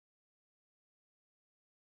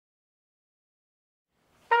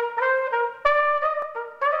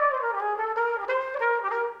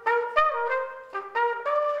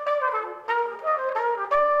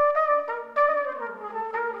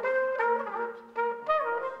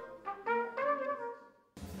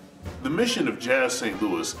The mission of Jazz St.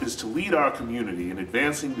 Louis is to lead our community in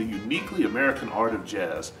advancing the uniquely American art of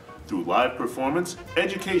jazz through live performance,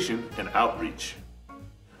 education, and outreach.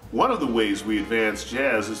 One of the ways we advance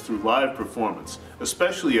jazz is through live performance,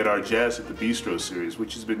 especially at our Jazz at the Bistro series,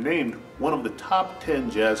 which has been named one of the top 10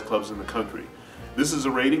 jazz clubs in the country. This is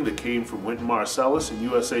a rating that came from Wynton Marsalis in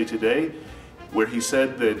USA Today, where he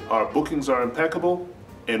said that our bookings are impeccable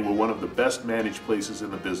and we're one of the best managed places in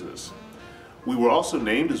the business. We were also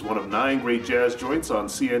named as one of 9 great jazz joints on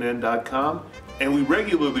CNN.com, and we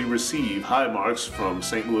regularly receive high marks from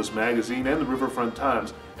St. Louis Magazine and the Riverfront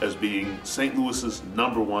Times as being St. Louis's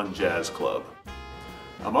 #1 jazz club.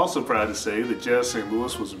 I'm also proud to say that Jazz St.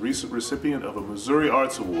 Louis was a recent recipient of a Missouri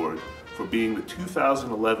Arts Award for being the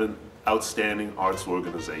 2011 Outstanding Arts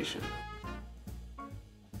Organization.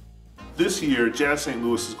 This year, Jazz St.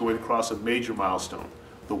 Louis is going to cross a major milestone.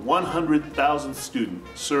 The 100,000th student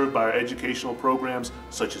served by our educational programs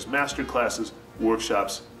such as master classes,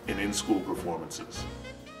 workshops, and in-school performances.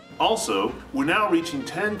 Also, we're now reaching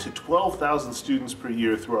 10,000 to 12,000 students per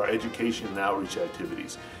year through our education and outreach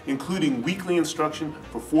activities, including weekly instruction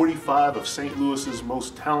for 45 of St. Louis's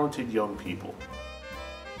most talented young people.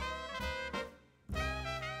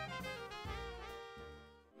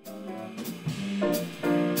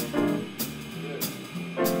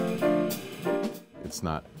 It's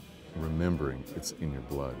not remembering, it's in your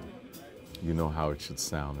blood. You know how it should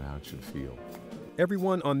sound and how it should feel.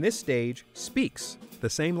 Everyone on this stage speaks the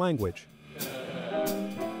same language.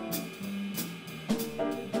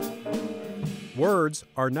 Words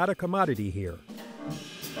are not a commodity here.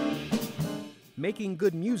 Making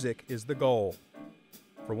good music is the goal.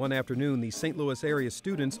 For one afternoon, the St. Louis area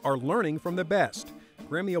students are learning from the best.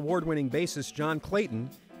 Grammy Award-winning bassist John Clayton,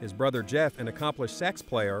 his brother Jeff, an accomplished sax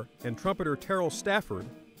player, and trumpeter Terrell Stafford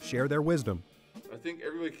share their wisdom. I think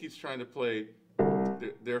everybody keeps trying to play,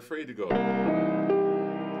 they're afraid to go.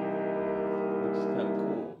 Which is kind of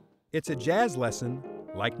cool. It's a jazz lesson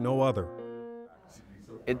like no other.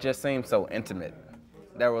 It just seemed so intimate.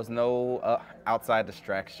 There was no outside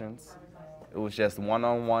distractions. It was just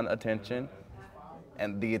one-on-one attention,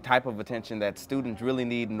 and the type of attention that students really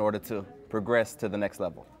need in order to progress to the next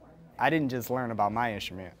level. I didn't just learn about my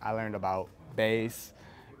instrument. I learned about bass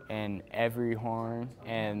and every horn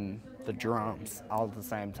and the drums all at the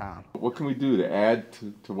same time. What can we do to add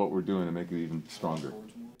to what we're doing to make it even stronger?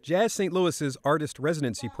 Jazz St. Louis's Artist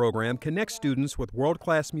Residency program connects students with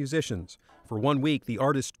world-class musicians. For 1 week, the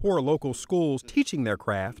artists tour local schools teaching their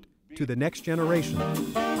craft to the next generation.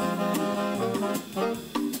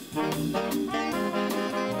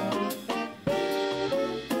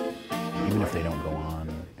 Even if they don't go on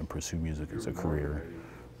and pursue music as a career,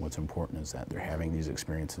 what's important is that they're having these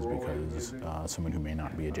experiences because someone who may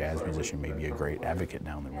not be a jazz musician may be a great advocate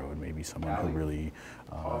down the road, maybe someone who really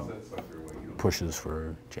pushes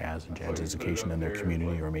for jazz and jazz education in their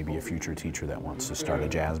community, or maybe a future teacher that wants to start a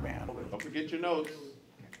jazz band. Don't forget your notes.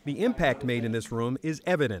 The impact made in this room is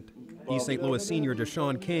evident. East St. Louis senior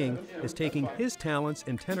Deshaun King is taking his talents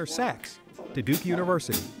in tenor sax to Duke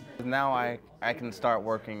University. Now I can start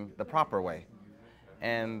working the proper way,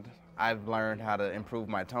 and I've learned how to improve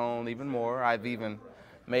my tone even more. I've even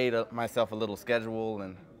made myself a little schedule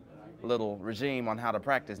and a little regime on how to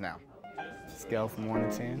practice now. Scale from 1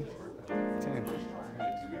 to 10, 10.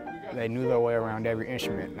 They knew their way around every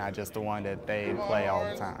instrument, not just the one that they play all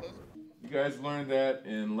the time. You guys learned that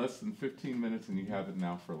in less than 15 minutes and you have it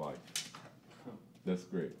now for life. That's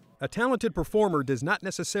great. A talented performer does not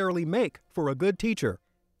necessarily make for a good teacher.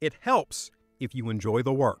 It helps if you enjoy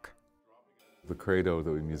the work. The credo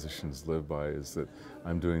that we musicians live by is that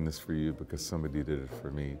I'm doing this for you because somebody did it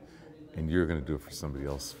for me, and you're going to do it for somebody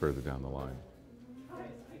else further down the line.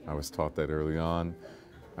 I was taught that early on.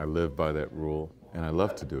 I live by that rule, and I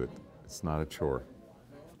love to do it. It's not a chore.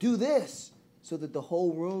 Do this so that the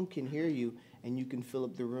whole room can hear you and you can fill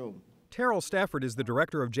up the room. Terrell Stafford is the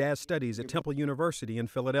Director of Jazz Studies at Temple University in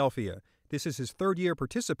Philadelphia. This is his 3rd year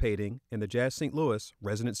participating in the Jazz St. Louis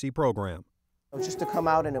residency program. Just to come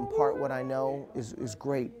out and impart what I know is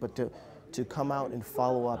great, but to come out and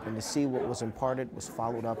follow up and to see what was imparted was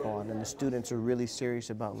followed up on, and the students are really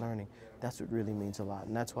serious about learning, that's what really means a lot,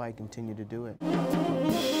 and that's why I continue to do it.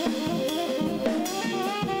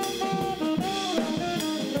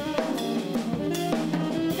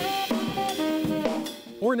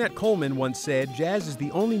 Ornette Coleman once said, "Jazz is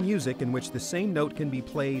the only music in which the same note can be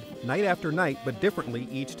played night after night, but differently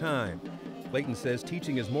each time." Clayton says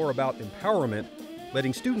teaching is more about empowerment,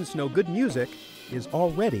 letting students know good music is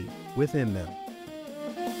already within them.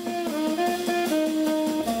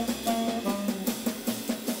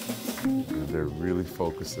 They're really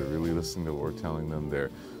focused, they're really listening to what we're telling them,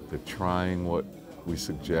 they're They're trying what we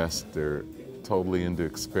suggest. They're totally into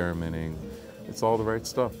experimenting. It's all the right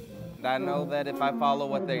stuff. I know that if I follow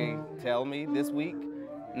what they tell me this week,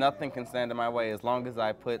 nothing can stand in my way as long as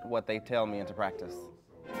I put what they tell me into practice.